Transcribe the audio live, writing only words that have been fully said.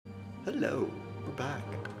Hello, we're back.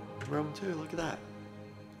 Rome 2, look at that.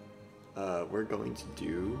 We're going to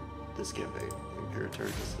do this campaign, Imperator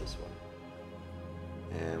Augustus one.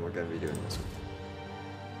 And we're going to be doing this one.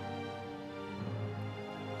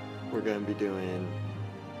 We're going to be doing,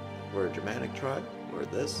 we're a Germanic tribe, we're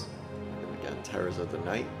this. We're going to get Terrors of the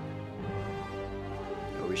Night.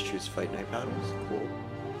 Always choose fight night battles, cool.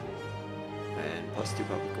 And plus 2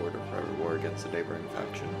 public order for every war against a neighboring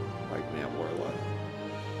faction. Wipe me at war a lot.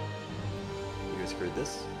 You guys heard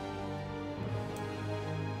this?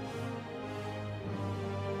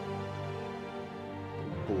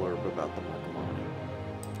 Blurb about the Marcomanni.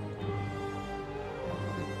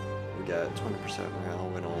 We got 20% morale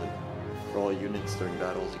when for all units during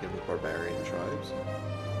battles against barbarian tribes.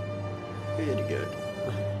 Pretty good.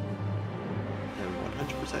 And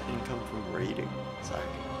 100% income from raiding.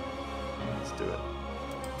 Sacking. Let's do it.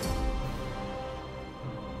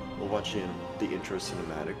 We'll watch the intro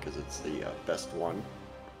cinematic because it's the best one.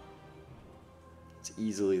 It's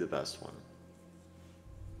easily the best one.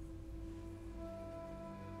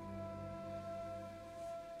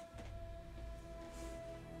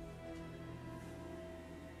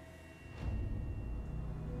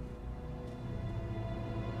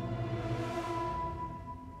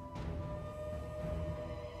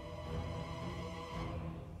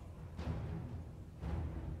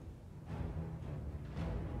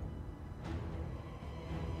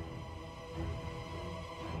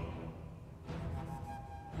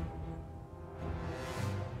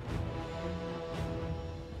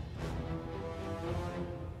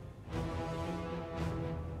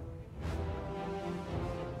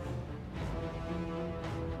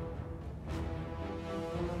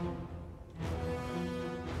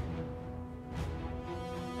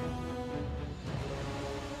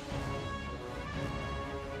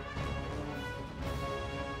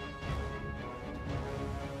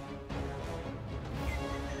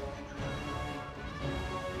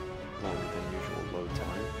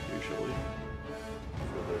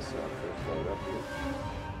 First load up here.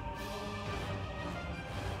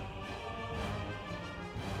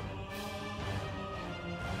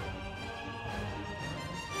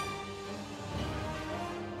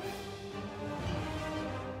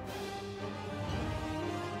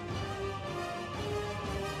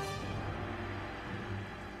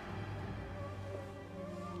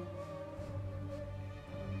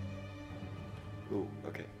 Ooh,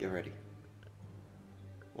 okay, get ready.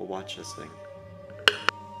 We'll watch this thing.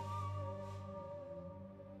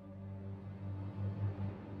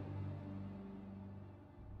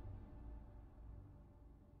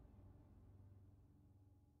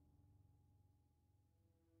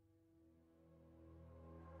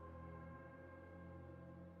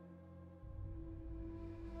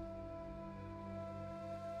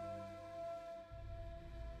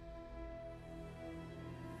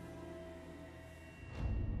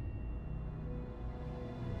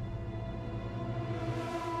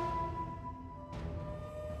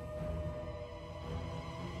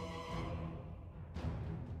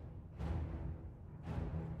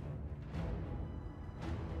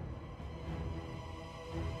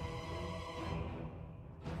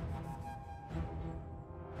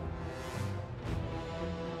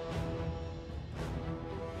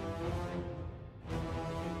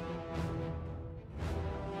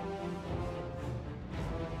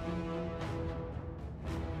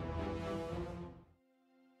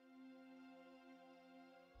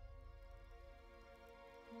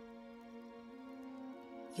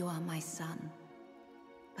 You are my son,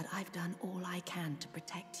 but I've done all I can to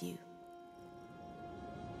protect you.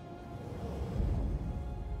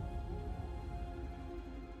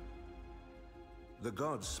 The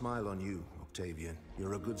gods smile on you, Octavian.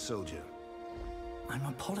 You're a good soldier. I'm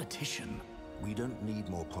a politician. We don't need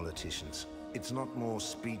more politicians. It's not more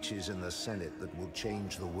speeches in the Senate that will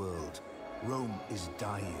change the world. Rome is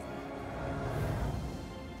dying.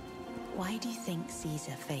 Why do you think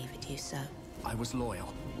Caesar favored you so? I was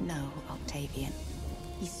loyal. No, Octavian.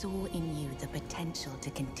 He saw in you the potential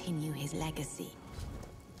to continue his legacy.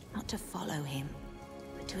 Not to follow him,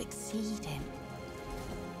 but to exceed him.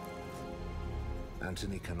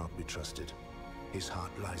 Antony cannot be trusted. His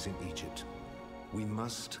heart lies in Egypt. We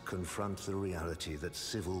must confront the reality that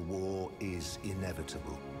civil war is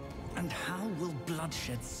inevitable. And how will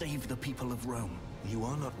bloodshed save the people of Rome? You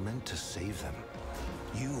are not meant to save them.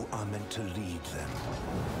 You are meant to lead them.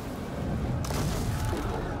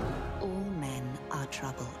 All men are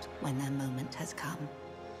troubled when their moment has come.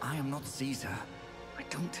 I am not Caesar. I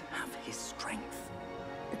don't have his strength.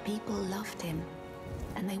 The people loved him,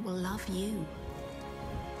 and they will love you.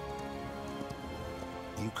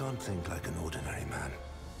 You can't think like an ordinary man.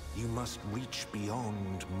 You must reach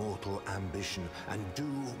beyond mortal ambition and do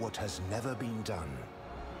what has never been done.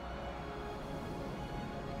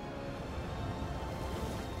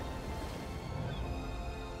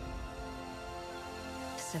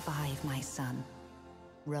 To survive, my son,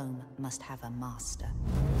 Rome must have a master.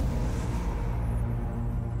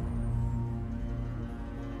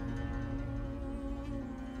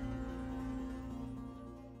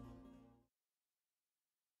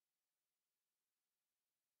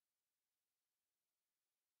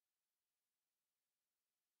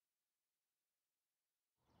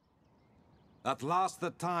 At last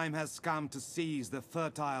the time has come to seize the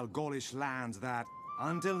fertile Gaulish lands that,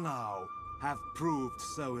 until now, have proved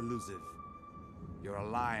so elusive. Your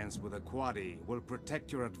alliance with the Quadi will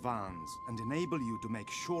protect your advance and enable you to make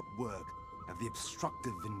short work of the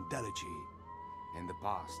obstructive Vindelici. In the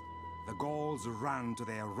past, the Gauls ran to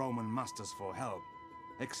their Roman masters for help.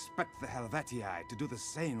 Expect the Helvetii to do the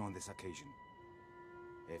same on this occasion.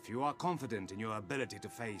 If you are confident in your ability to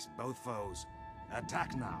face both foes,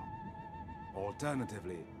 attack now.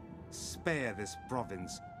 Alternatively, spare this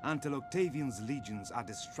province until Octavian's legions are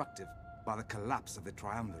destructive by the collapse of the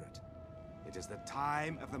Triumvirate. It is the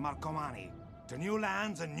time of the Marcomanni, to new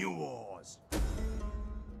lands and new wars.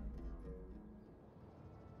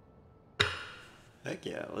 Heck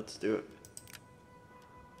yeah, let's do it.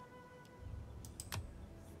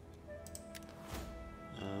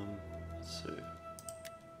 Let's see.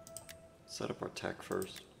 Set up our tech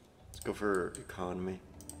first. Let's go for economy.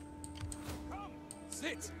 Come,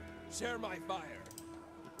 sit, share my fire.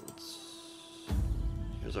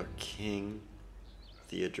 Here's our king,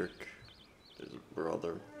 Theodric. There's a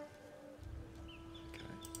brother. Okay,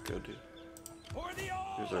 go dude. For the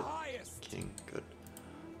Here's our highest. king. Good.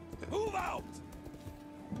 Okay. Move out.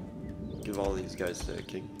 Give all these guys to a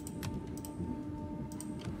king.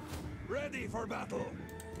 Ready for battle.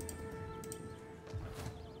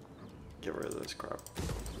 Get rid of this crap.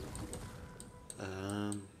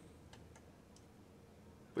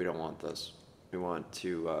 We don't want this. We want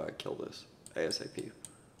to kill this ASAP.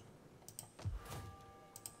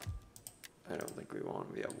 I don't think we want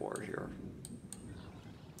to be at war here.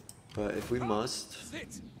 But if we must,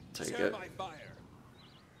 Sit, take share it. my fire.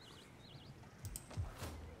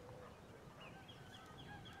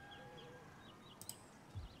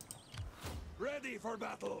 Ready for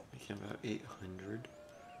battle. Making about 800,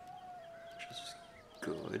 which is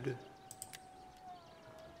good.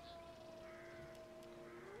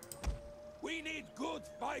 We need good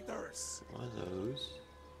fighters. One of those.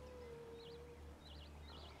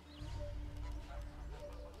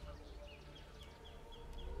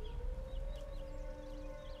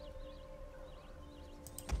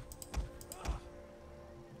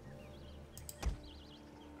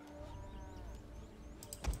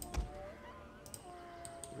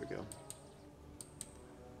 There we go.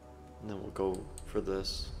 And then we'll go for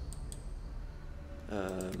this.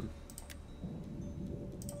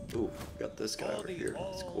 Ooh, we got this guy over here.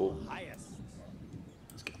 That's cool.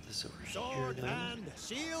 Let's get this over Sword here now. and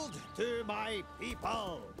shield to my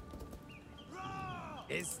people.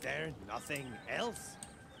 Is there nothing else?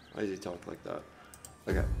 Why does he talk like that?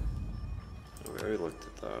 Okay. We already looked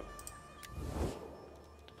at that.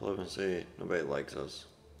 Diplomacy, nobody likes us.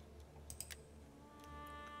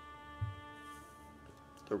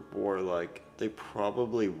 They're warlike. They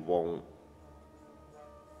probably won't.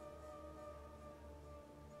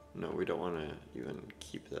 No, we don't want to even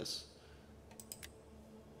keep this.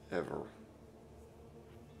 Ever.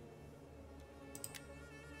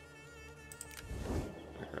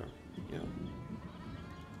 Okay, yeah.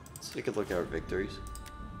 Let's take a look at our victories.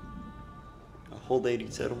 Hold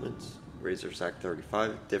 80 settlements, Razor sack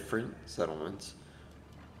 35 different settlements,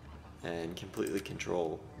 and completely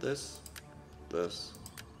control this, this,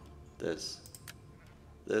 this,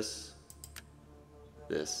 this,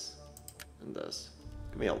 this, and this.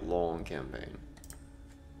 It's gonna be a long campaign.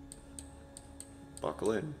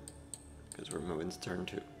 Buckle in, because we're moving to turn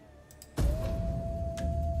 2.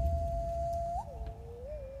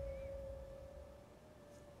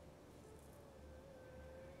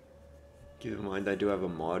 Keep in mind I do have a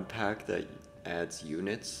mod pack that adds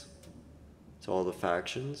units to all the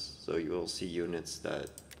factions, so you will see units that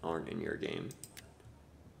aren't in your game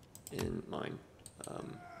in mine.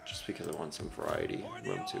 Just because I want some variety.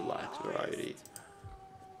 Rome 2 lacks variety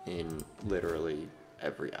in literally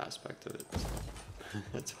every aspect of it. So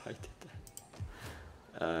that's why I did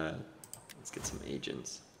that. Let's get some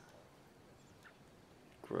agents.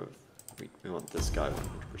 Growth. We want this guy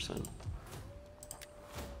 100%.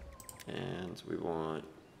 And we want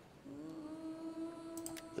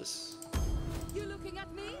this. You looking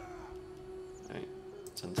at me? Alright,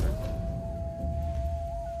 it's in turn.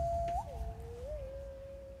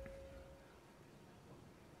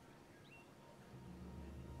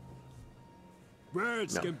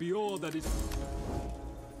 Words No. can be all that is...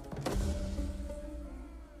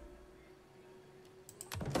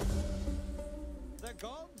 The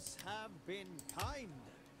gods have been kind.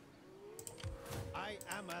 I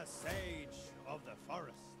am a sage of the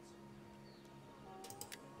forests.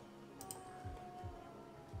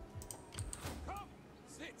 Come,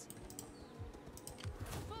 sit.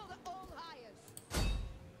 For the all-hires.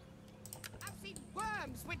 I've seen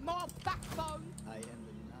worms with more backbone. I am the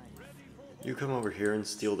knife. You come over here and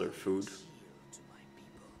steal their food.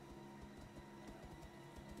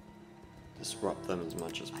 Disrupt them as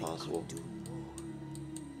much as possible.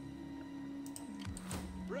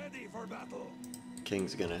 Ready for battle.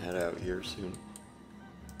 King's gonna head out here soon.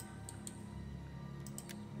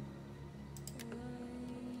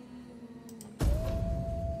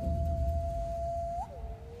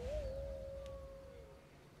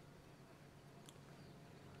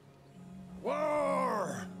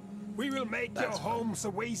 War! We will make your That's fine. homes a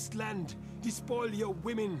wasteland, despoil your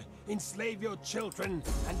women, enslave your children,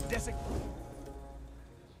 and desecrate...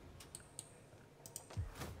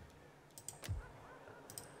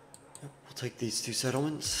 We'll take these two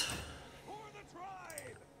settlements. For the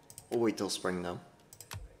tribe. We'll wait till spring though.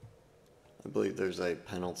 I believe there's a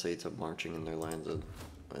penalty to marching in their lands that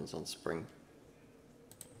ends on spring.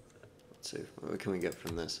 Let's see, what can we get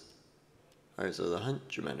from this? Alright, so the hunt,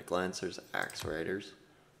 Germanic Lancers, Axe Riders,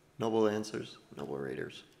 Noble Lancers, Noble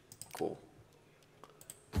Raiders. Cool.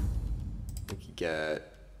 We could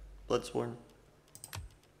get Bloodsworn,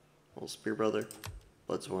 Old Spear Brother,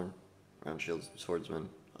 Bloodsworn, Round Shield Swordsman,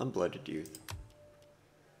 Unblooded Youth,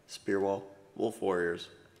 Spearwall, Wolf Warriors,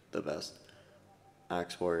 the best.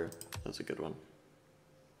 Axe Warrior, that's a good one.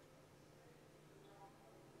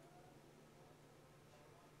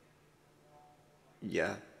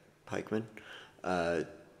 Yeah, Pikemen,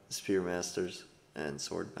 Spear Masters, and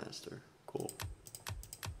Sword Master. Cool.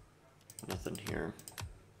 Nothing here.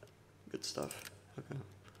 Good stuff. Okay.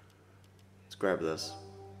 Let's grab this.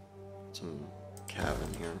 Some cav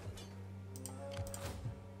in here.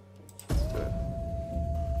 Let's do it.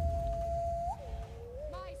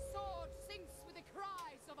 My sword sinks with the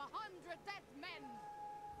cries of 100 dead men.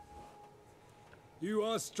 You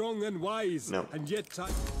are strong and wise, No. and yet I...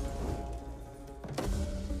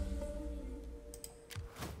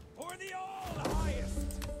 For the all highest.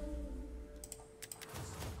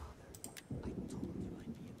 I told you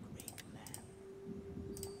I'd be a great man.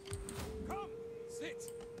 Come, sit.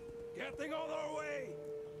 Getting on our way.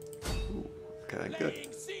 Okay, good.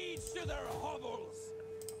 Laying siege to their hovels.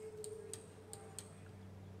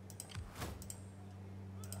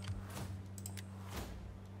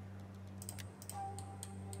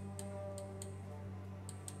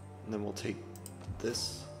 And then we'll take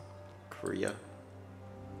this, Korea.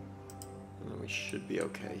 And then we should be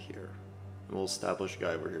okay here. And we'll establish a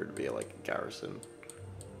guy over here to be like a garrison.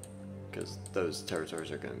 Because those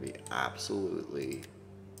territories are going to be absolutely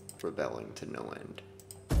rebelling to no end.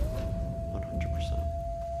 100%.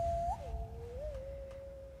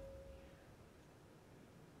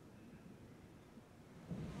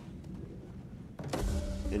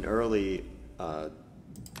 An early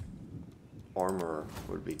armor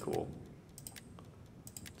would be cool.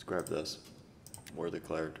 Let's grab this. War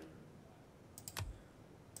declared.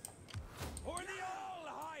 For the all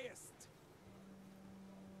highest.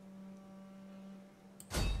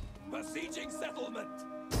 Besieging settlement.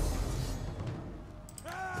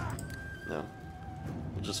 Ah! No.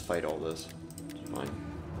 We'll just fight all this. It's fine.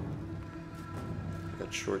 We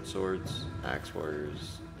got short swords, axe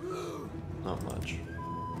warriors. Not much.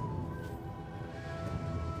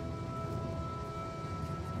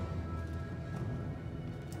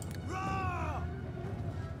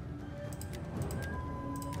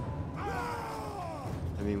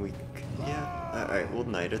 I mean, yeah. Alright, we'll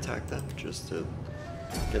night attack them just to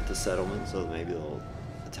get the settlement so that maybe they'll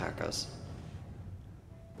attack us.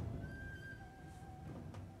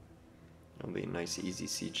 It'll be a nice, easy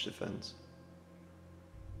siege defense.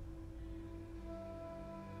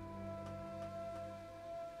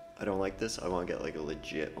 I don't like this. I want to get like a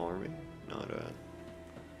legit army, not a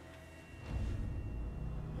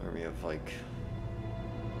army of like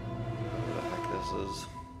what the heck this is.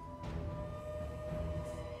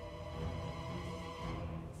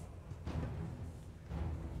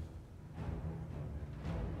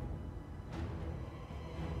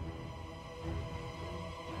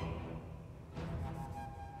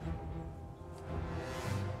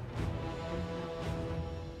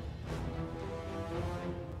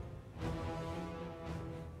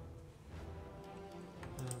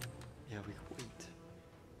 Yeah, we can wait.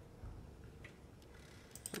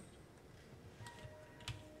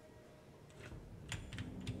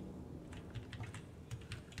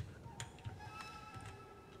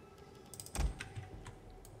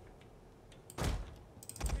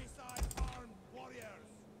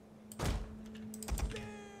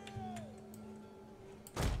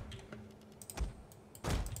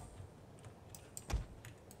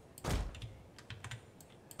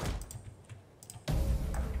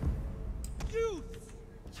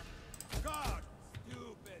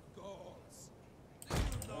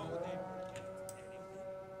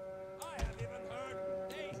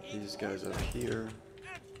 these guys up here.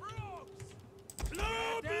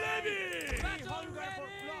 Blood levy! We hunger for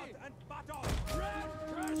blood and battle! Red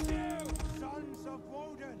curse you! Sons of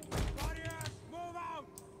Woden! Warriors, move out!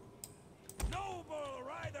 Noble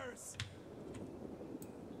riders!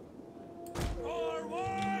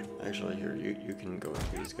 Forward! Actually, here, you can go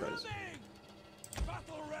with these guys.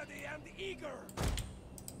 Battle ready and eager!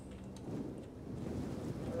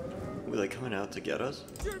 Were they coming out to get us?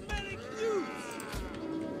 Germanic youths!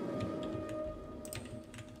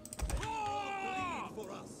 Bleed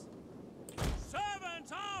for us!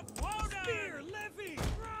 Servants of Woden! Spear levy!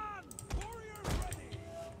 Run! Warriors ready!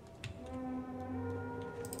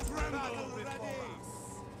 Tremble before us!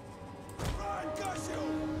 Run, Gushu!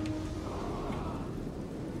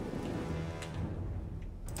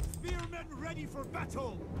 Spearmen ready for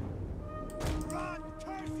battle! Run,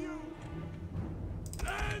 curse you!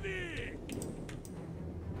 Levy!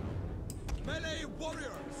 Melee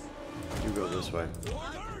warriors! You go this way.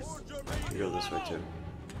 Orders! You go this way too.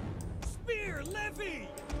 Spear levy!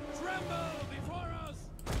 Tremble before us!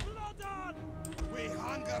 Blood on! We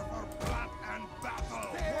hunger for blood and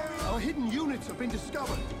battle! Our hidden units have been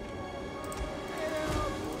discovered.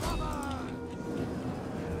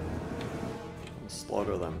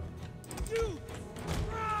 Slaughter them. You!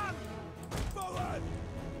 Run! Forward!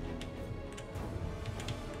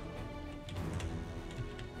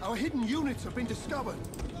 Our hidden units have been discovered.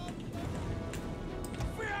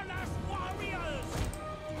 Fearless warriors!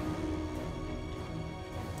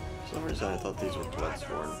 For some reason I thought these were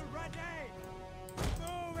bloodsworn.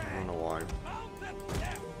 I don't know why.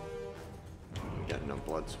 I'm getting a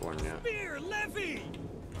bloodsworn yet. Spear levy!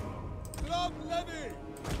 Club levy!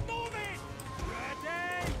 Move it!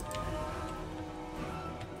 Ready!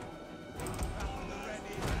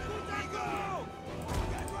 Ready! Go!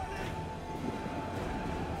 Get ready!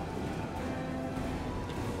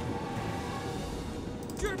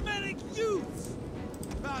 Germanic youths!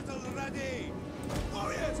 Battle ready!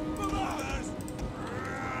 Warriors, move on!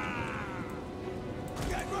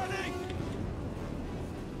 Get ready!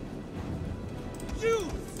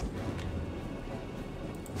 Youth!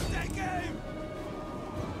 Take aim!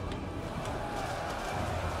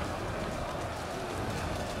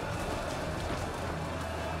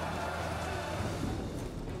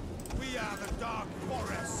 We are the Dark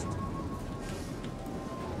Forest!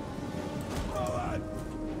 Forward!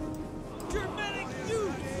 Germanic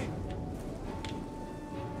youth!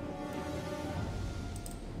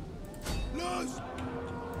 Loose!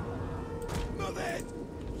 Move it!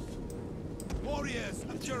 Warriors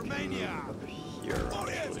of Germania! Up here,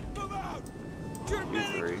 Warriors, actually. move out!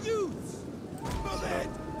 Germanic three. youths! Move it!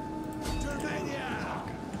 Germania!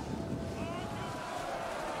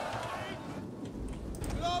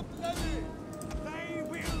 Club levy! They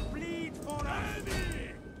will bleed for us!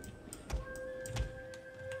 Levy!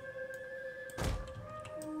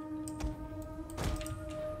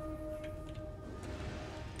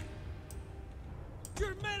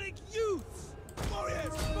 Germanic youths!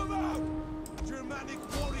 Warriors, move out! Germanic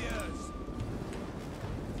warriors!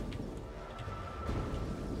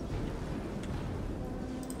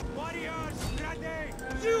 Warriors, ready!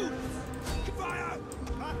 Youths! Fire!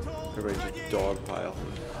 Battle Everybody just dogpile.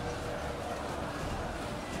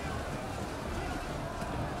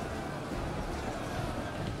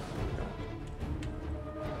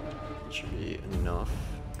 Should be enough.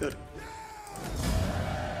 Good.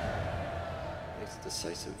 Nice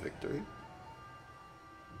decisive victory.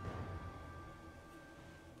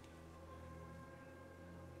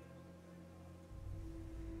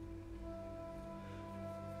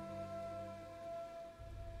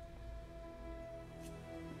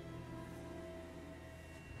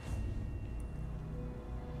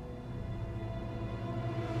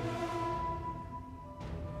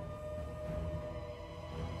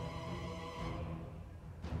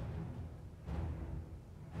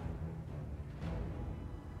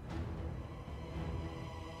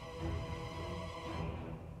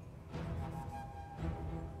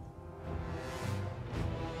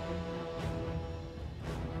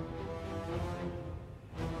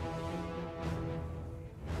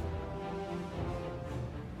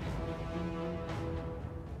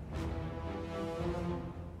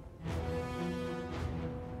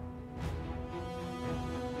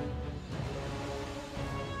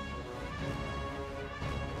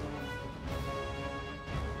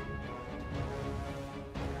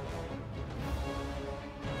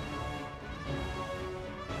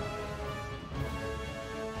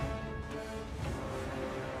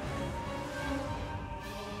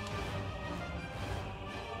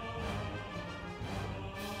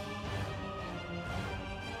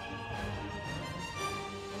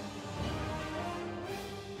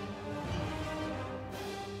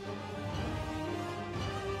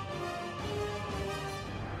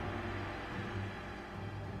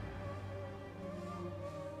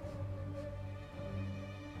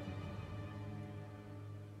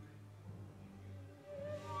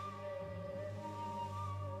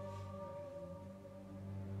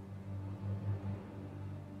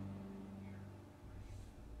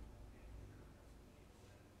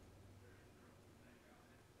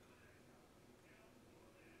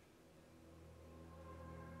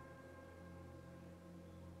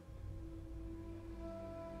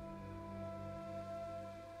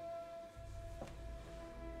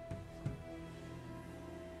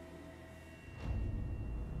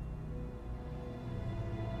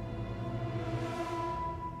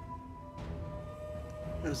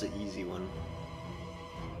 That was an easy one.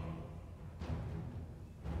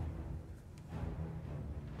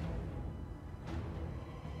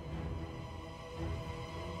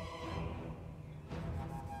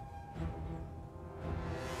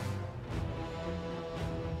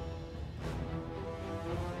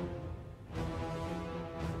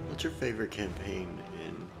 What's your favorite campaign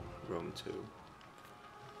in Rome 2?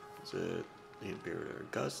 Is it the Imperator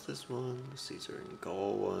Augustus one, the Caesar and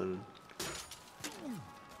Gaul one?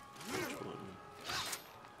 Which one?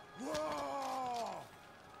 Whoa!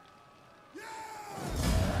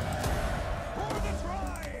 For the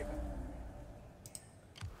tribe!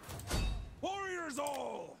 Warriors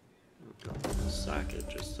all! Go sack it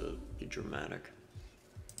just to be dramatic.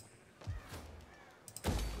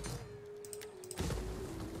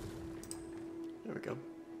 There we go.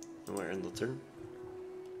 And we're in the turn.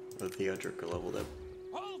 The theatrical leveled up.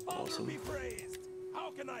 All father Awesome. be praised!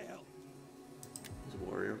 How can I help? He's a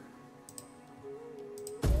warrior.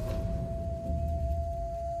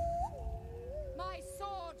 My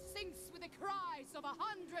sword sinks with the cries of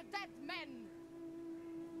 100 dead men.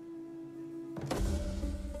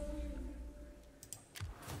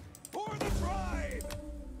 For the tribe!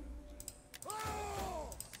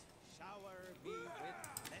 Oh! Shower me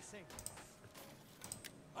with blessings.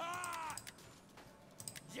 Ah!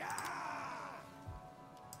 Yeah!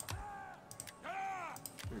 Ah!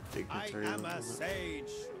 I Dignitary am a level.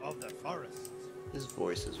 sage of the forest. His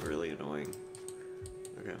voice is really annoying.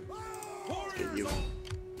 Okay. Let's get you. Warriors all!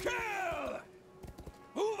 Kill!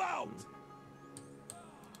 Move out!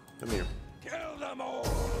 Come here. Kill them all!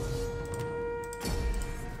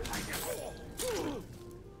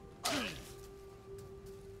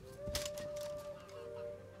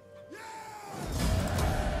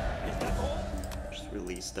 Is that all? Just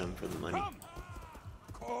release them for the money. Come!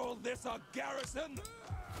 Call this a garrison?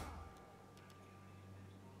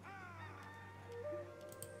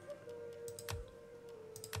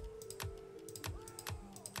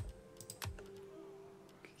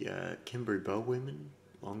 Yeah, Kimberly bowwomen,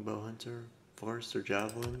 longbow hunter, forester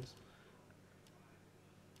javelins,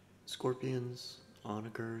 scorpions,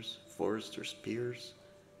 onagers, forester spears,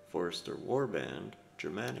 forester warband,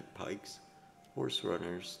 Germanic pikes, horse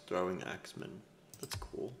runners, throwing axemen. That's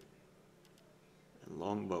cool. And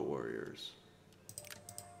longbow warriors.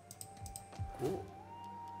 Cool.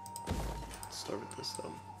 Let's start with this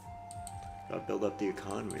though. Gotta build up the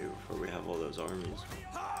economy before we have all those armies.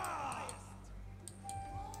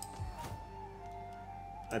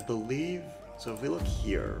 I believe, so if we look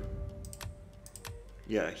here,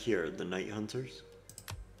 yeah, here, the night hunters,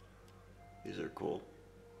 these are cool.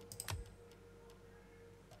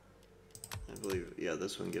 I believe, yeah,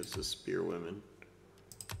 this one gives us spear women.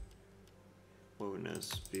 Woven as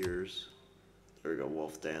spears. There we go,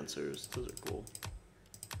 wolf dancers, those are cool.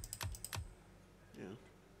 Yeah.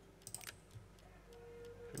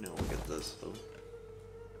 For now, we'll get this though.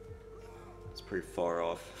 It's pretty far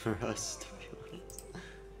off for us, to be honest.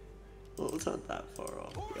 Well, it's not that far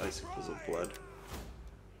off. The icicles of blood.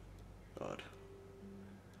 God.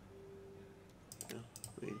 Yeah,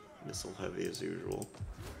 we missile heavy as usual.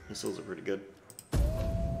 Missiles are pretty good.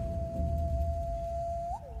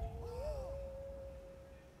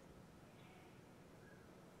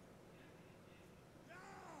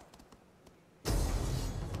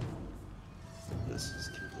 This is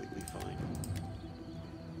completely fine.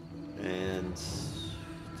 And do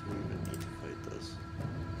we even need to fight this?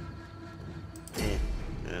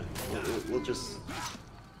 Yeah, we'll just,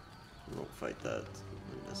 we won't fight that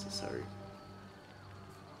unnecessary.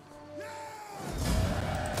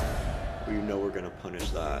 We know we're gonna punish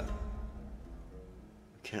that. We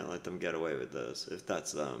can't let them get away with this, if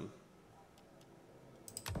that's them.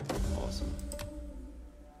 Awesome.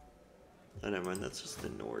 Oh, never mind, that's just the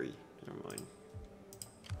Nori. Never mind.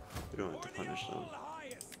 We don't have to punish them.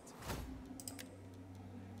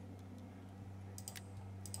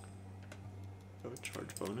 Oh,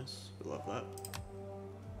 charge bonus. We love that.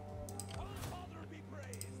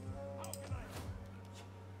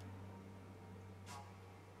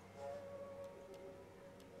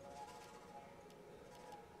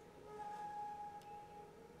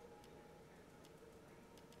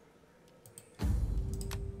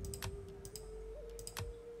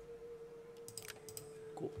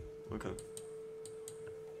 Cool. Okay.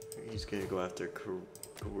 He's gonna go after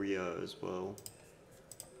Korea as well.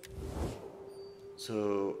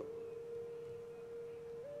 So,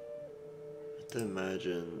 I have to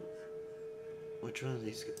imagine which one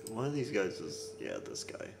of these guys is, yeah, this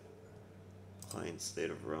guy. Client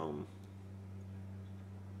State of Rome.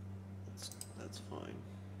 That's fine.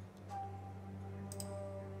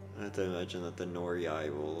 I have to imagine that the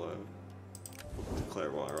Norii will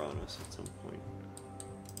declare war on us at some point,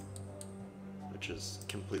 which is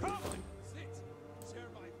completely fine. Sit. Share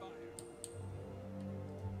my fire.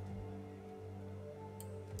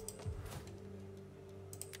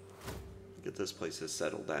 Get this place to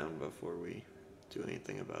settle down before we do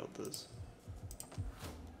anything about this.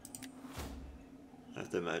 I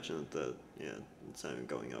have to imagine that yeah, it's not even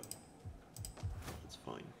going up. It's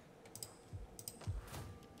fine.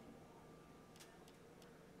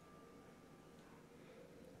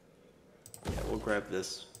 Yeah, we'll grab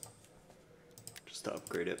this. Just to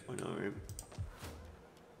upgrade it, why not, right?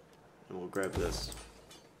 And we'll grab this.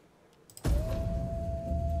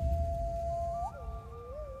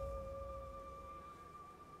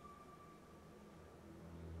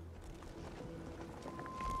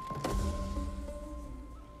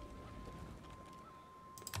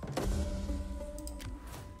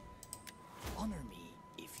 Honor me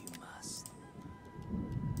if you must.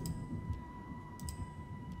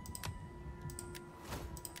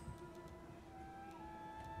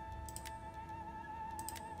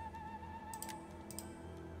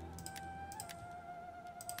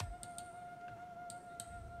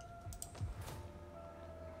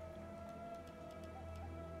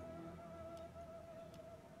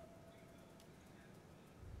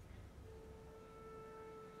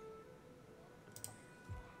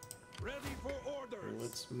 Ready for orders.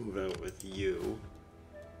 Let's move out with you.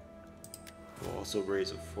 We'll also raise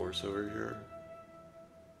a force over here.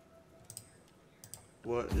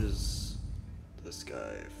 What is this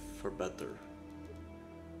guy for better?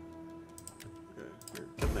 Okay,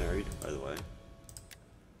 get married, by the way.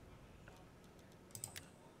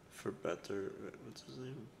 For better, what's his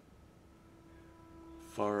name?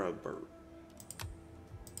 Farabert.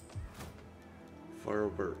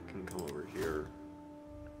 Farabert can come over here.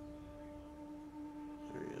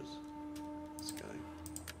 There he is. This guy.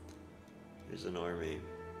 Here's an army.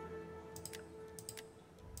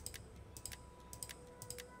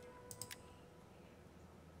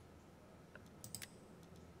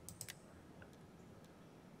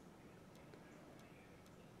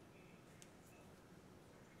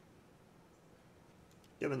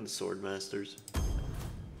 Given the sword masters.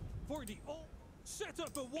 For the all, set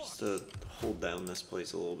up a watch. Just to hold down this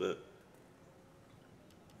place a little bit.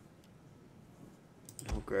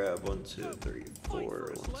 I'll grab 1, 2, 3, 4,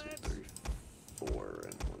 1, 2, 3, 4,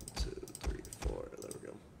 and 1, 2, 3, 4. There we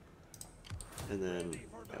go. And then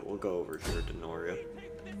yeah, we'll go over here to Noria.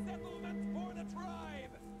 Take the settlement for the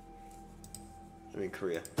tribe. I mean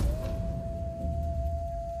Korea.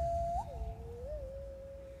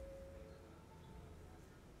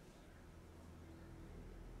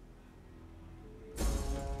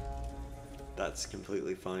 That's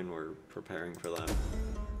completely fine. We're preparing for that.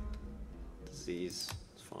 Disease,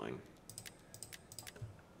 it's fine.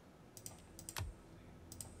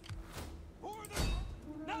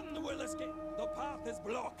 None will escape. The path is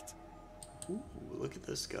blocked. Ooh, look at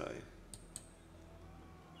this guy.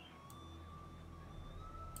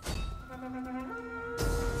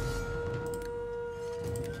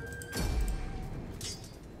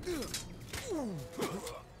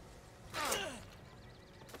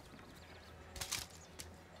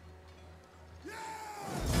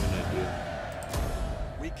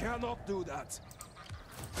 We cannot do that.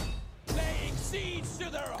 Laying siege to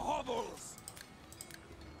their hovels.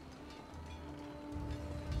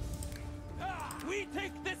 We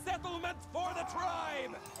take the settlement for the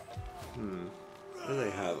tribe. What do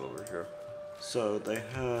they have over here? So they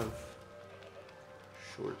have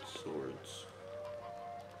short swords.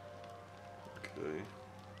 Okay.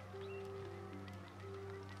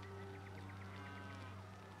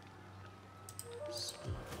 So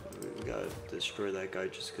we gotta destroy that guy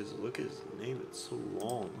just because look at his name, it's so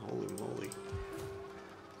long. Holy moly.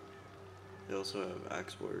 They also have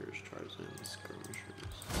axe warriors, tribesmen, and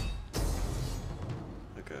skirmishers.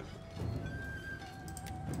 Okay.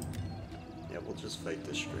 Yeah, we'll just fight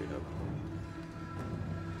this straight up.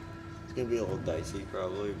 It's gonna be a little dicey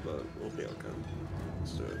probably, but we'll be okay.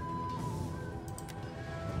 Let's do it.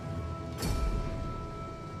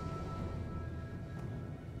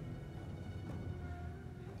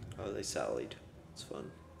 Oh, they sallied. It's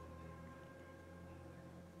fun.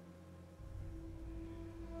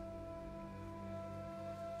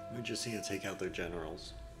 We just need to take out their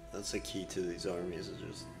generals. That's the key to these armies, is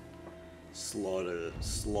just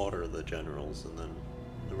slaughter the generals, and then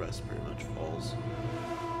the rest pretty much falls.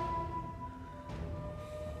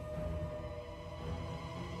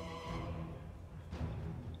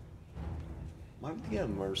 Why would they get a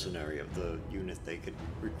mercenary of the unit they could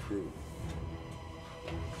recruit?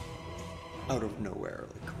 Out of nowhere,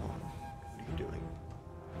 like, come on. What are you doing?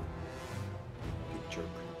 Big jerk.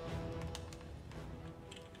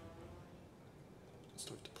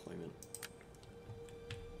 Start deployment.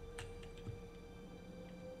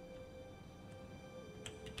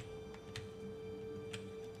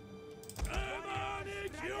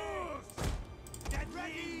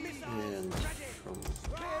 And from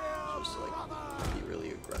just like be really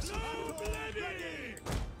aggressive here.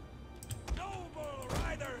 Noble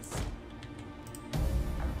riders!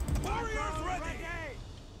 Warriors ready!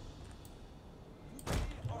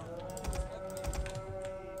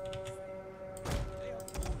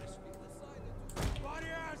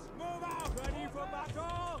 Warriors, move out! Ready for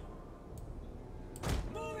battle?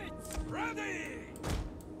 Move it! Ready!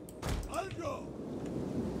 I'll go!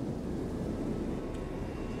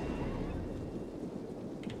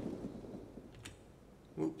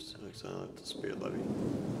 Oops, I accidentally left the spirit levy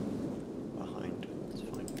behind. It's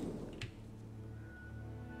fine.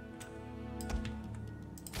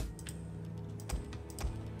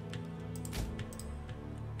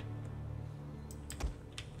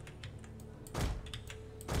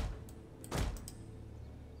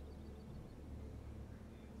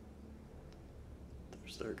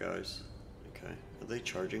 There's their guys. Okay, are they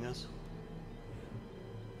charging us?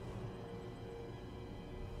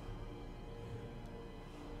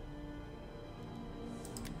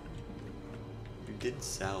 Did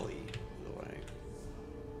Sally, by the way.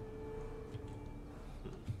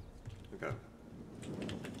 Okay.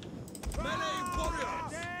 Melee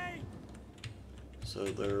warriors! So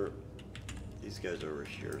these guys over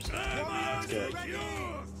here. So let's get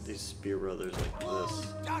these spear brothers like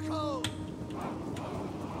this.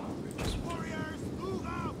 Just Warriors, move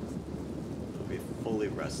out! they'll be fully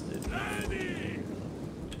rested.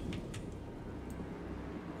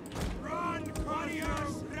 Run,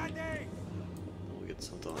 warriors, ready! We'll get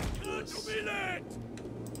something like this.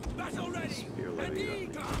 Battle ready! Spear levy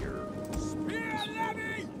up here. Spear levy!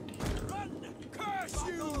 Here. Run! Curse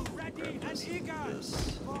you! Ready Grab and this eager! like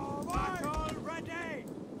this. Battle ready!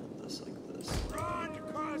 And this like this. Run,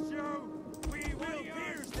 curse you! We will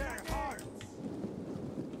pierce their hearts!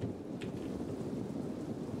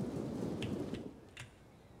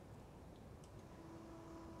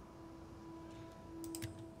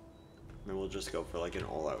 And we'll just go for like an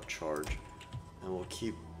all-out charge. And we'll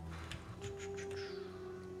keep...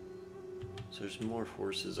 So there's more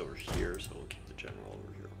forces over here, so we'll keep the general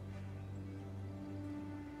over here.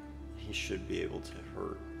 He should be able to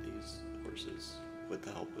hurt these horses with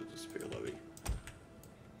the help of the spear levy.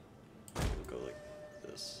 We'll go like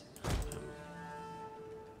this.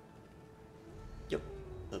 Yep,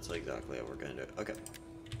 that's exactly how we're gonna do it. Okay.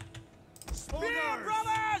 Spear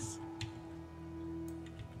brothers!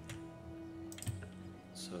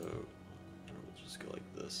 So we'll just go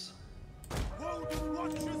like this. Woden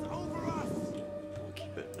watches over us! We'll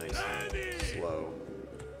keep it nice and slow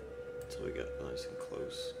until we get nice and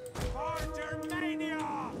close. For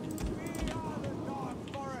Germania! We are the Dark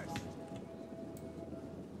Forest!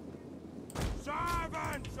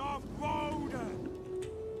 Servants of Woden!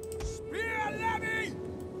 Spear levy!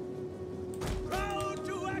 Proud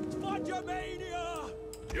to act for Germania!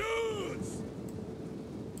 Youths!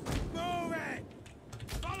 Move it!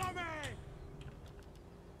 Follow me!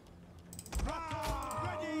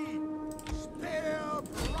 Ready! Spear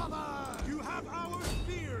brother! You have our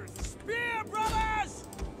spears! Spear brothers!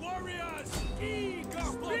 Warriors! Eager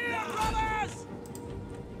Spear brothers!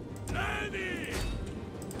 Ready!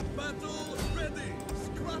 Battle ready!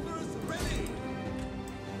 Scrubbers ready!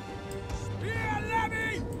 Spear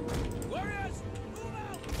levy! Warriors, move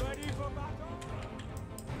out! Ready for battle?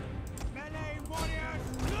 Melee warriors!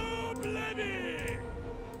 Noob levy!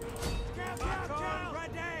 Battle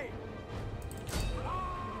ready!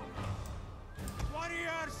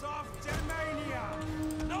 Warriors of Germania!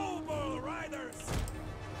 Noble riders!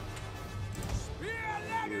 Spear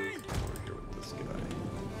levy! Over here with this guy.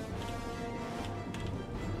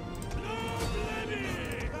 Noob levy!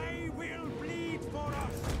 They will bleed for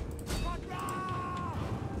us!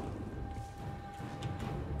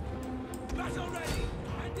 Battle ready!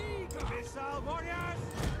 And eager! Missile warriors!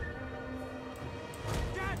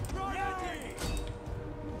 Get ready!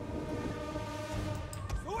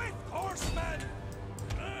 Swift horsemen!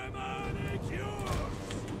 Demonic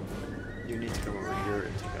youths! You need to come over here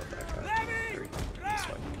and take out that guy. Levy! There you go. This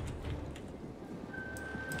way.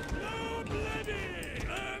 Noob levy!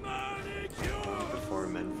 Demonic youths! Before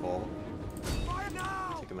men fall, Fire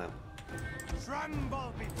now! take him out.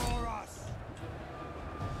 Tremble before us!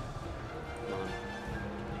 Come on.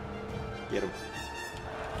 Get him.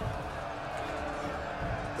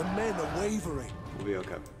 The men are wavering. We'll be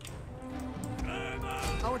okay.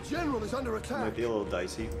 Our general is under attack. Might be a little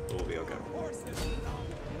dicey, but we'll be okay.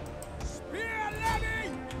 Spear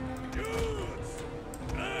levy! Dudes!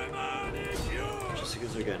 Demonic use! Just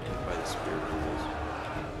because they're getting hit by the spear rules.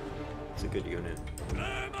 It's a good unit.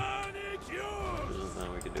 Demonic use! There's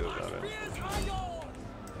nothing we can do about it. Spears are yours!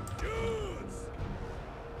 Dudes!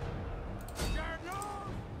 Journal!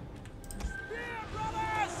 Spear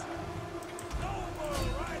brothers! Noble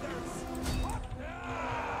riders! Up there!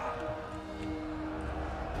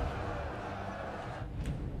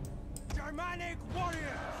 Germanic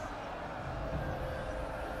warriors!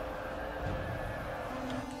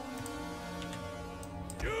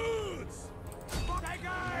 Dudes!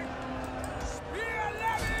 Bodyguard! Spear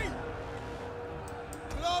levy!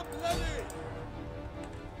 Club levy!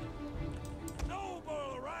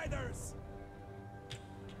 Noble riders!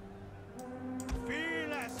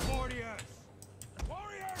 Fearless warriors!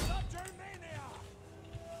 Warriors of Germania!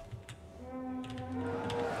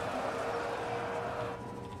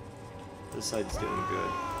 This side's doing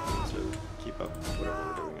good. We need to keep up with whatever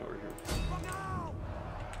we're doing over here.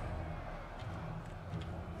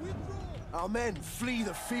 Our men flee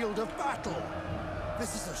the field of battle.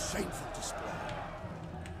 This is a shameful display.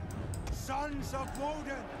 Sons of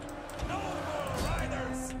Woden! Noble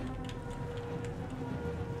riders!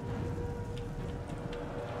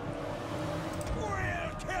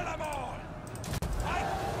 We'll kill them all! I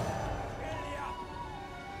kill ya!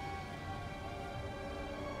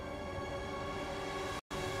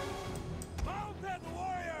 Mounted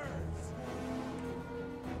warriors!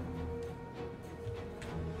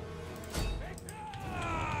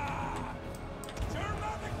 Ah!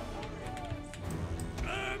 Germanic warriors!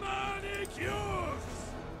 Demonic use!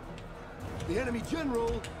 The enemy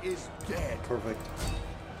general is dead. Perfect.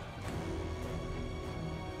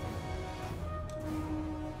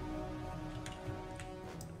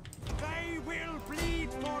 They will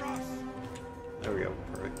bleed for us! There we go.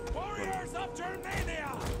 Perfect. Warriors of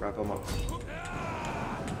Germania! Wrap them up.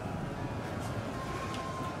 Ah!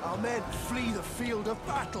 Our men flee the field of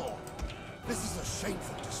battle. This is a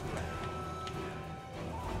shameful display.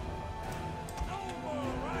 Noble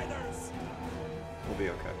riders! We'll be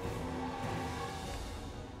okay.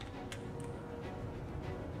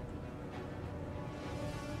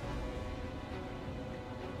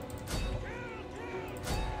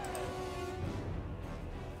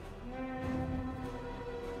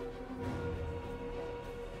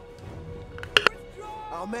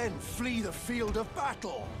 Our men flee the field of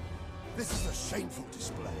battle. This is a shameful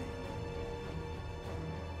display.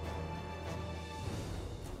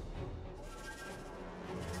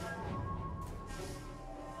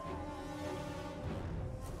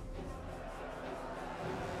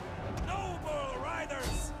 Noble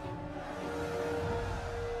riders!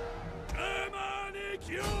 Demonic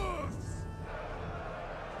youth!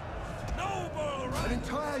 Noble An riders!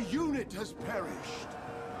 entire unit has perished.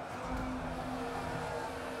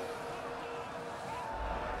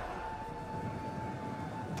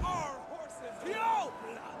 Our horses! Yo!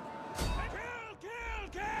 Blood! Kill! Kill!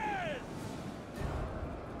 Kill!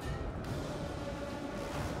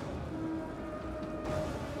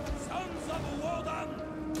 Sons of Woden!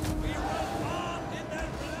 We will bond in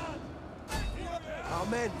their blood! Our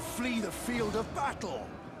men flee the field of battle.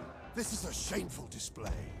 This is a shameful display.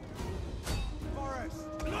 Forest!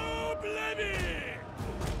 Globe levy!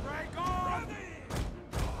 Break on! Ready!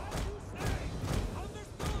 As you say!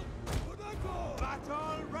 Understood! Good I go!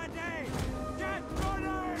 Battle ready! Get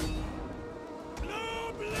ready!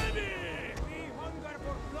 Globe levy! We hunger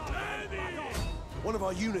for blood and Ready! battle! One of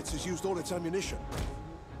our units has used all its ammunition.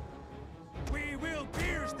 We will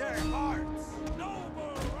pierce their hearts!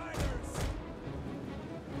 Noble riders!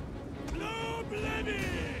 Globe levy!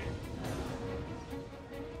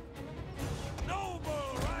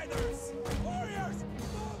 Noble riders! Warriors!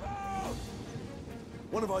 Move out!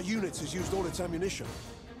 One of our units has used all its ammunition.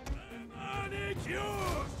 Demonic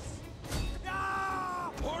youth!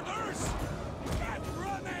 Ah! Orders! Get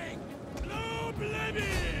running! Globe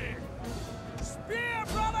levy! Spear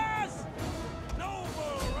brothers!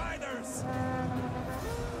 Noble riders!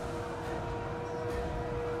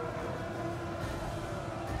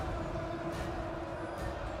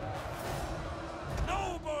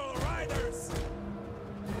 Noble riders!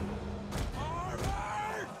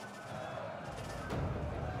 Forward!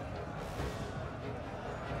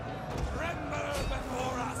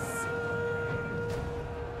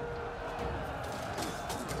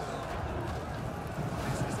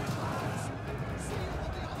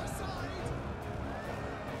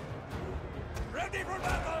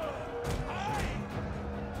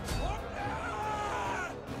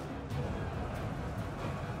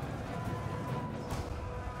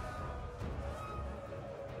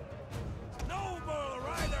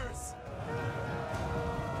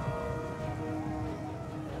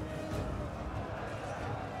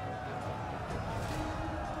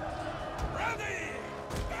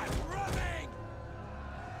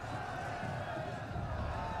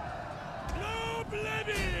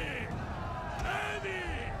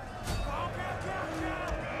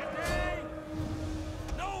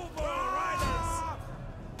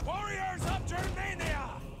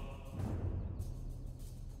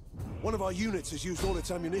 One of our units has used all its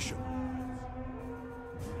ammunition.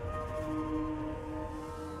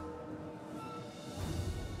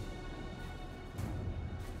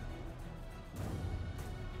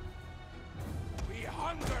 We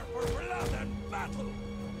hunger for blood and battle!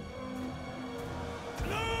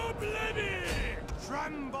 Blood levy!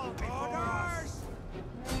 Tremble before us!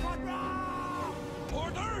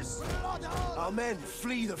 Orders! Our men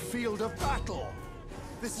flee the field of battle!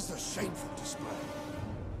 This is a shameful display.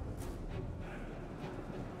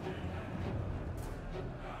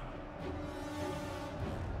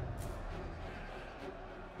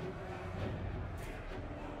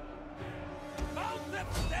 Mount them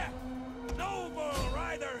death! Noble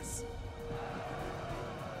riders!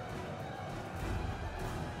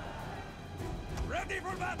 Ready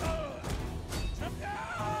for battle!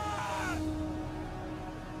 Champion!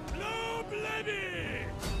 Blue levy!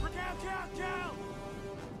 Kill!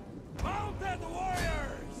 Mounted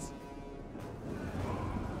warriors!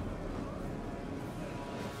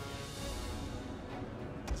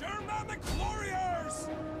 Germanic warriors!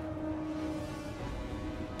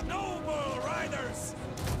 Noble riders!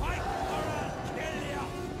 Fight for Algelia!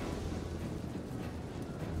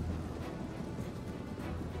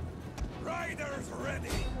 Riders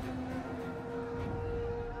ready!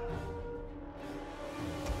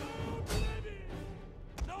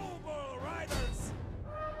 Noble riders!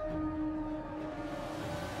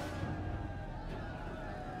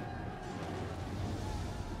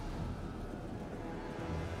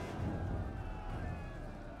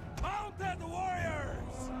 Mounted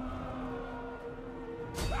warriors!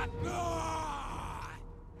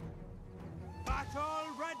 Battle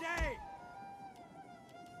ready!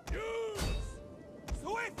 Use!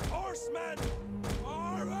 Swift horsemen!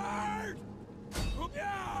 Forward!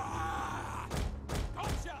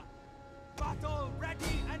 Gotcha! Battle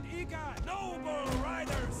ready and eager! Noble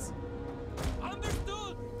riders!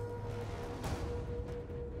 Understood!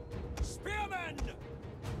 Spearmen!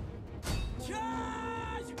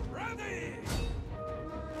 Charge! Ready!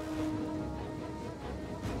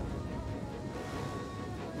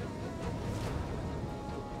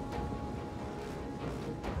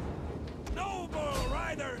 Noble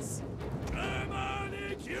riders!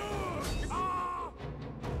 Germanic youth! Ah!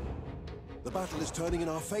 The battle is turning in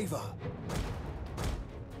our favor.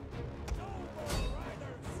 Noble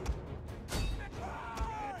riders!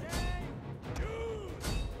 Youth!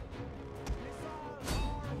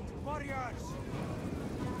 Warriors!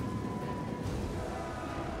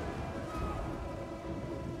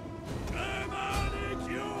 Germanic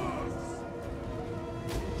youth!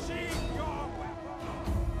 Sheathe your weapons!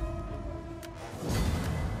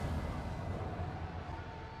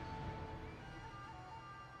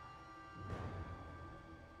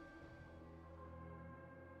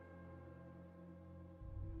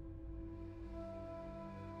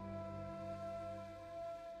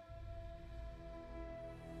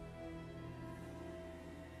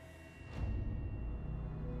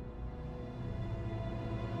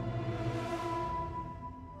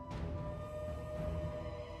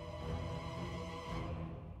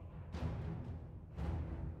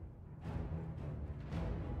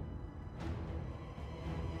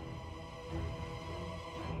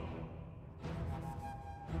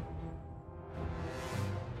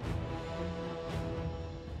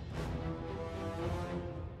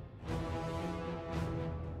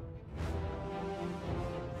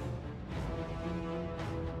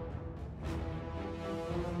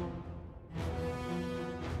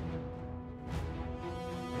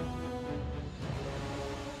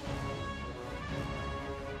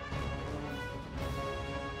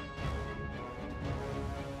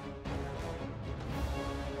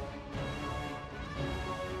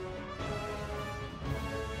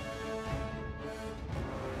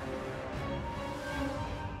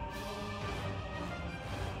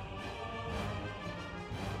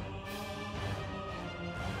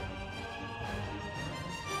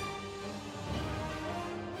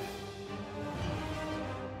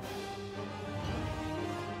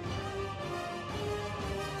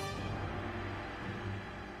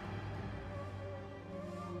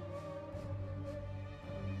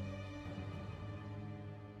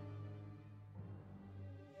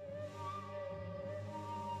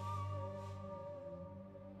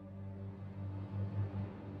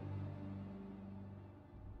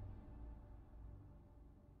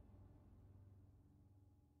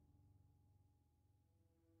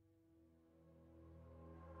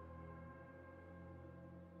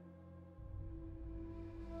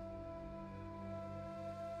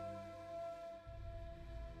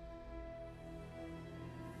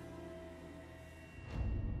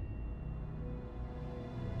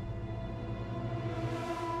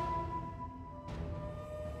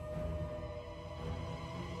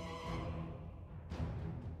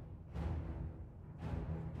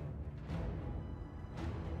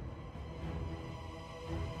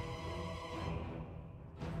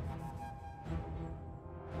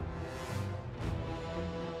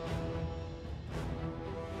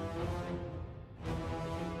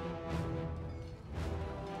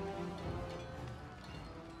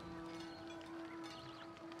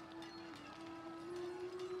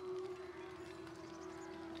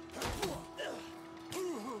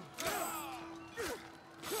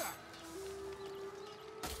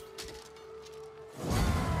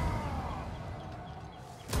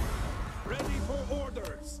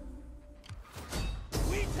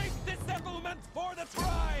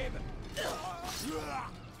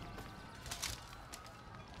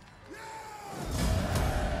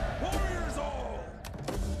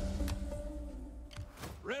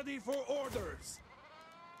 for orders!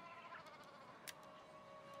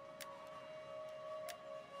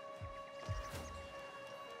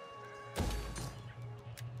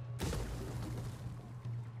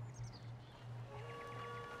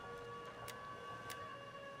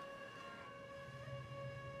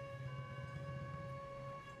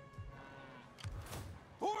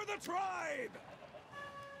 For the tribe!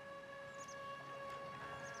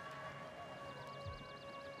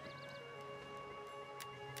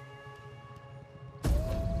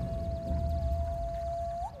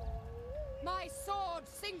 My sword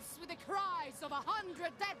sinks with the cries of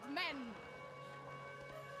 100 dead men!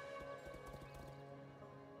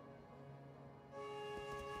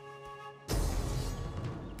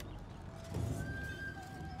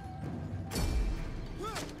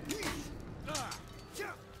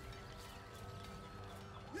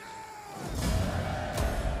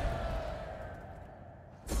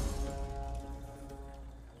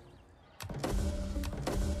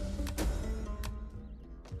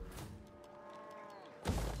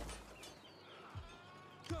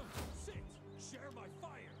 Come, sit! Share my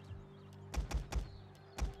fire!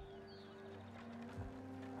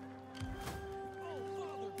 Oh,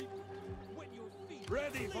 Father, be... When your feet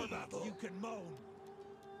Ready for bleed, battle. you can moan.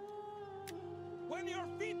 When your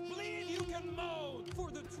feet bleed, you can moan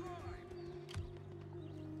for the tribe!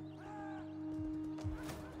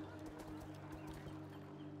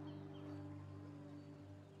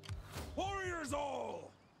 Warriors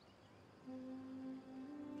all!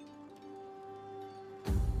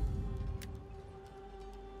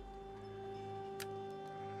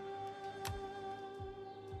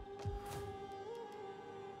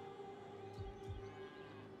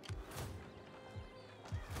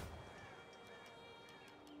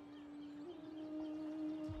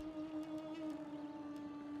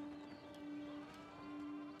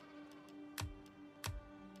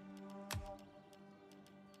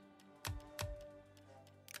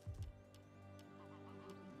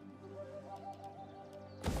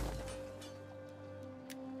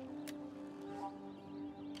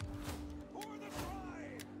 For the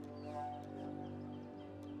tribe!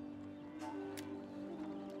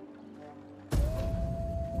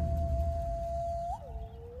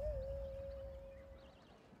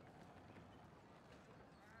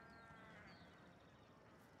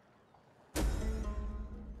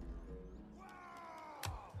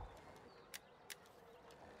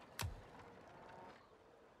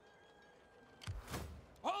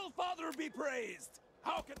 All-Father be praised!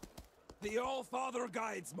 How can... The All-Father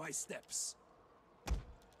guides my steps.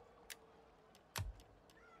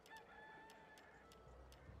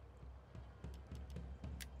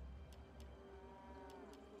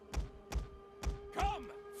 Come,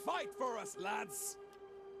 fight for us, lads!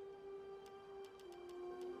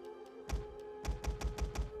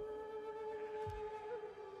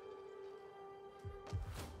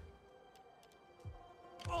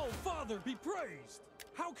 Oh, Father, be praised!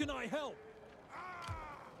 How can I help?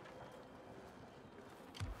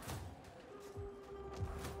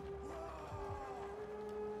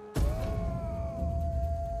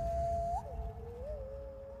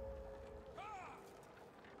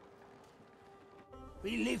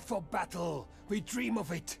 We live for battle. We dream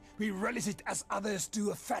of it. We relish it as others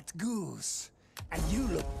do a fat goose. And you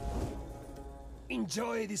look...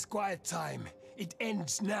 Enjoy this quiet time. It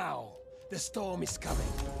ends now. The storm is coming.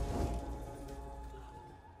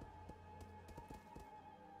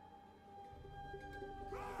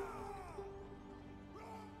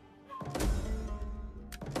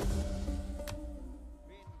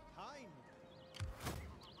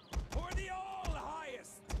 For the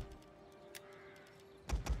All-Highest!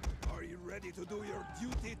 Are you ready to do your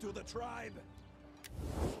duty to the tribe?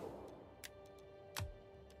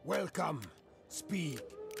 Welcome. Speak.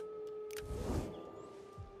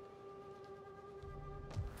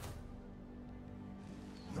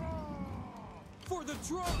 For the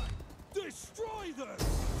tribe! Destroy them!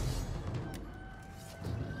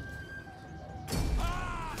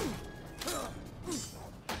 Ah!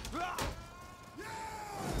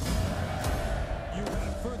 You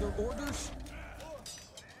have further orders?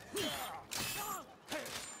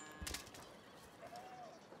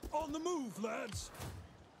 On the move, lads!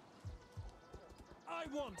 I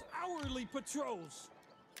want hourly patrols!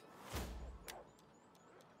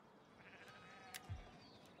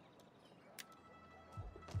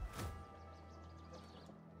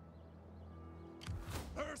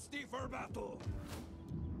 Thirsty for battle.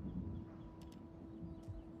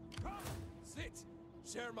 Come, sit,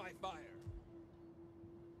 share my fire.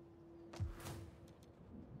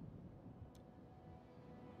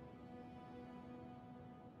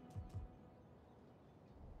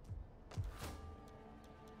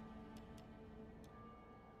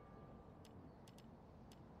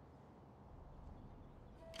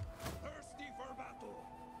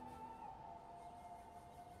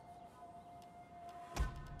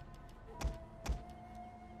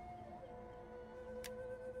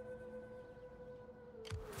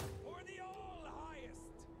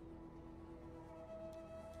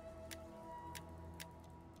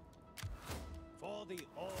 the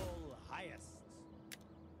all highest.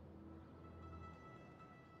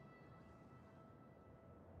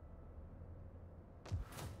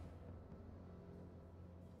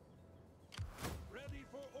 Ready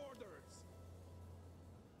for orders.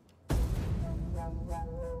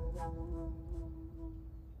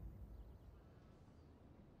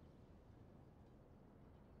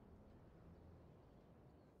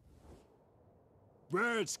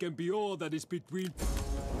 Words can be all that is between...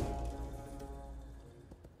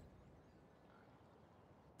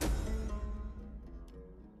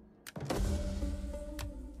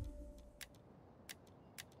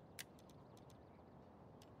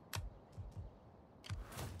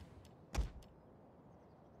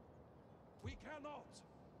 We cannot.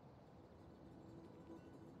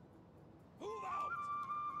 Move out!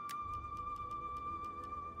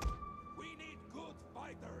 We need good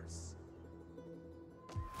fighters.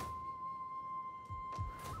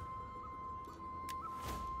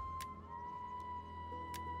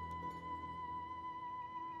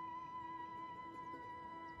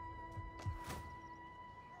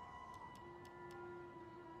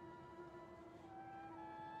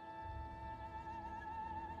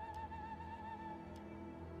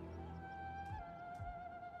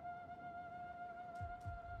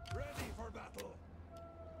 Ready for battle!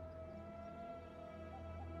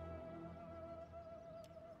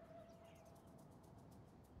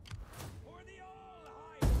 For the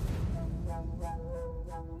all-high!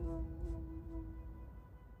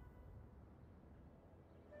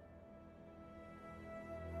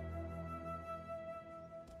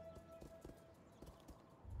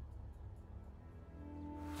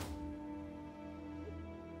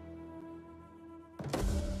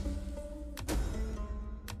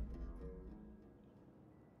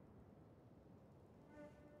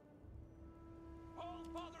 All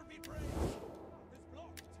Father be praised! Is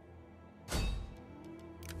blocked!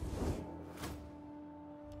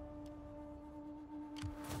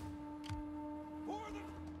 For the...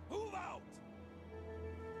 Move out!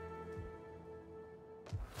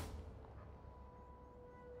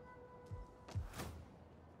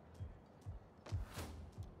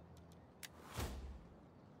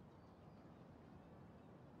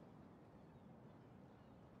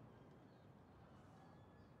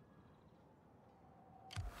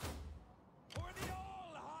 For the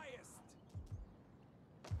all highest!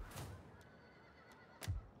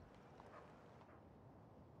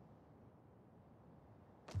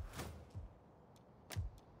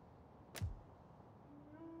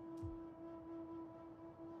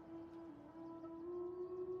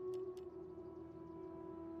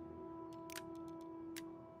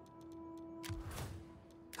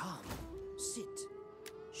 Come, sit.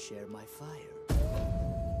 Share my fire.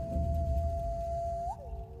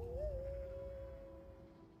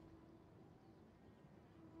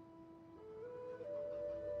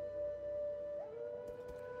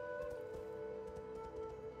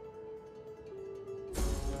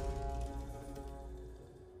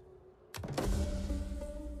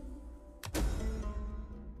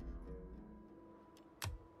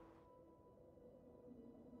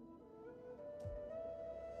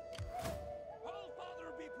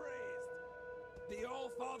 All-Father be praised! The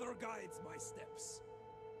All-Father guides my steps.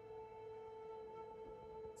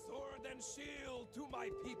 Sword and shield to my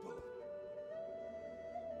people.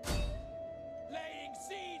 Laying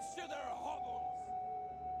siege to their hovels.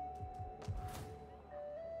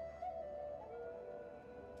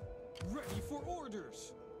 Ready for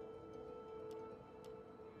orders!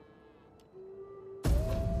 I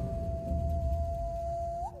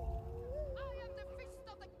am the fist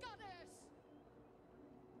of the goddess!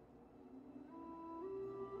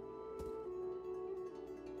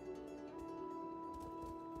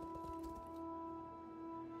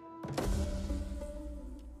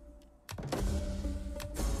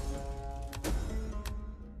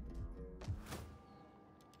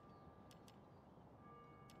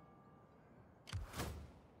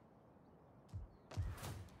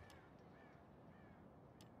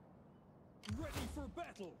 Ready for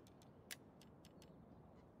battle!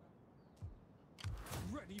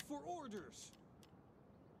 Ready for orders!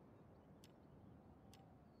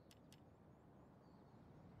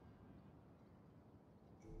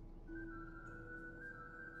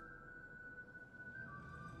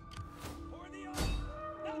 For the all...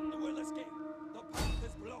 None will escape! The path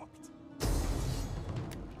is blocked!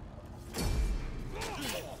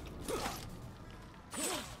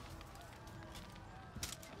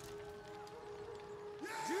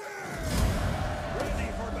 Ready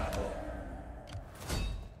for battle!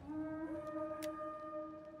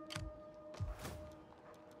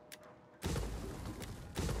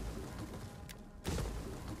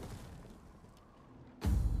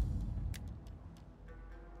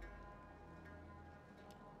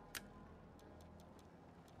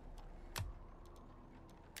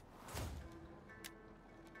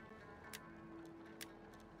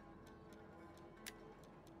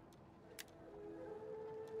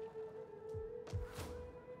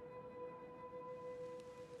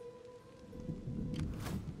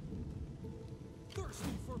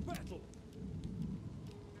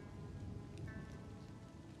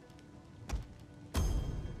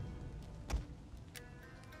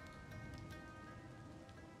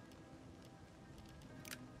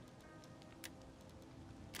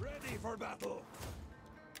 Ready for battle!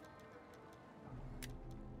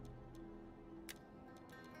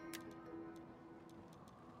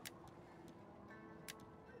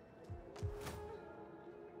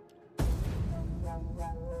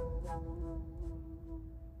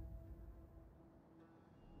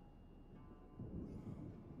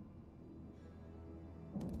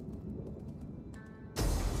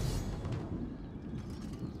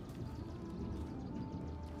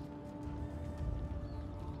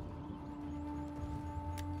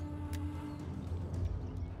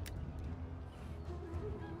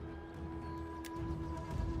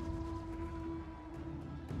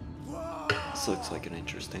 This looks like an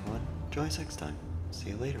interesting one. Join us next time. See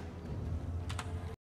you later.